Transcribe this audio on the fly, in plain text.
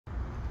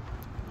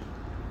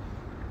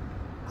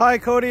Hi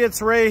Cody,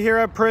 it's Ray here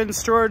at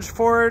Prince George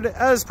Ford.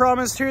 As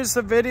promised, here's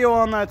the video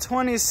on that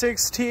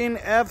 2016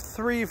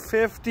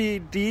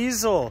 F350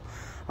 diesel.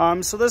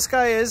 So this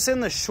guy is in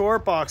the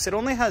short box. It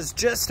only has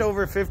just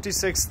over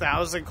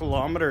 56,000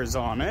 kilometers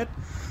on it.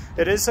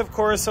 It is of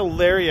course a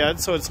Lariat,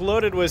 so it's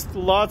loaded with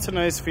lots of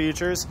nice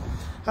features.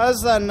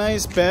 Has that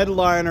nice bed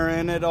liner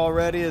in it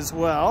already as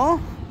well.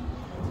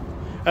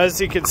 As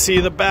you can see,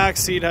 the back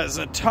seat has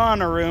a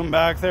ton of room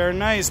back there.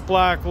 Nice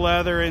black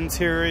leather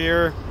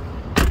interior.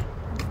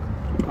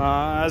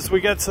 As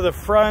we get to the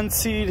front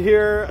seat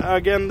here,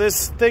 again,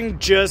 this thing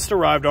just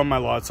arrived on my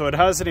lot, so it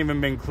hasn't even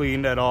been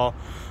cleaned at all.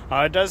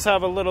 It does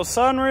have a little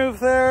sunroof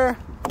there.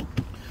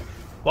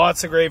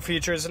 Lots of great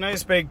features. A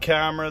nice big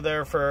camera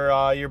there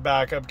for your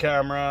backup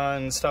camera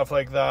and stuff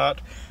like that.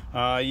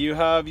 You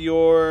have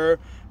your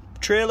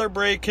trailer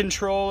brake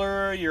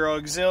controller, your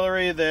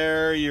auxiliary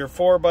there, your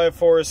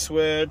 4x4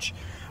 switch,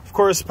 of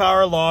course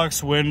power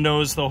locks,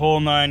 windows, the whole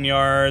 9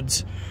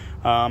 yards.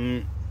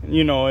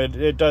 You know,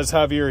 it does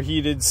have your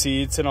heated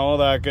seats and all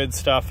that good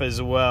stuff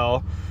as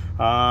well.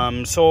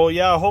 So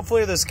yeah,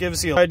 hopefully this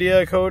gives you an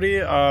idea, Cody.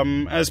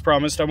 As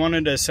promised, I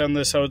wanted to send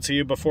this out to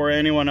you before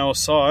anyone else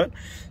saw it.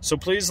 So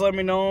please let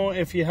me know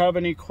if you have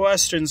any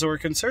questions or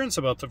concerns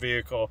about the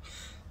vehicle.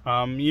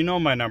 You know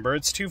my number.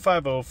 It's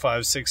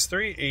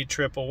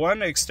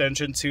 250-563-8111,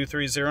 extension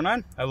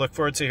 2309. I look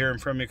forward to hearing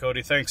from you,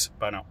 Cody. Thanks.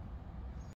 Bye now.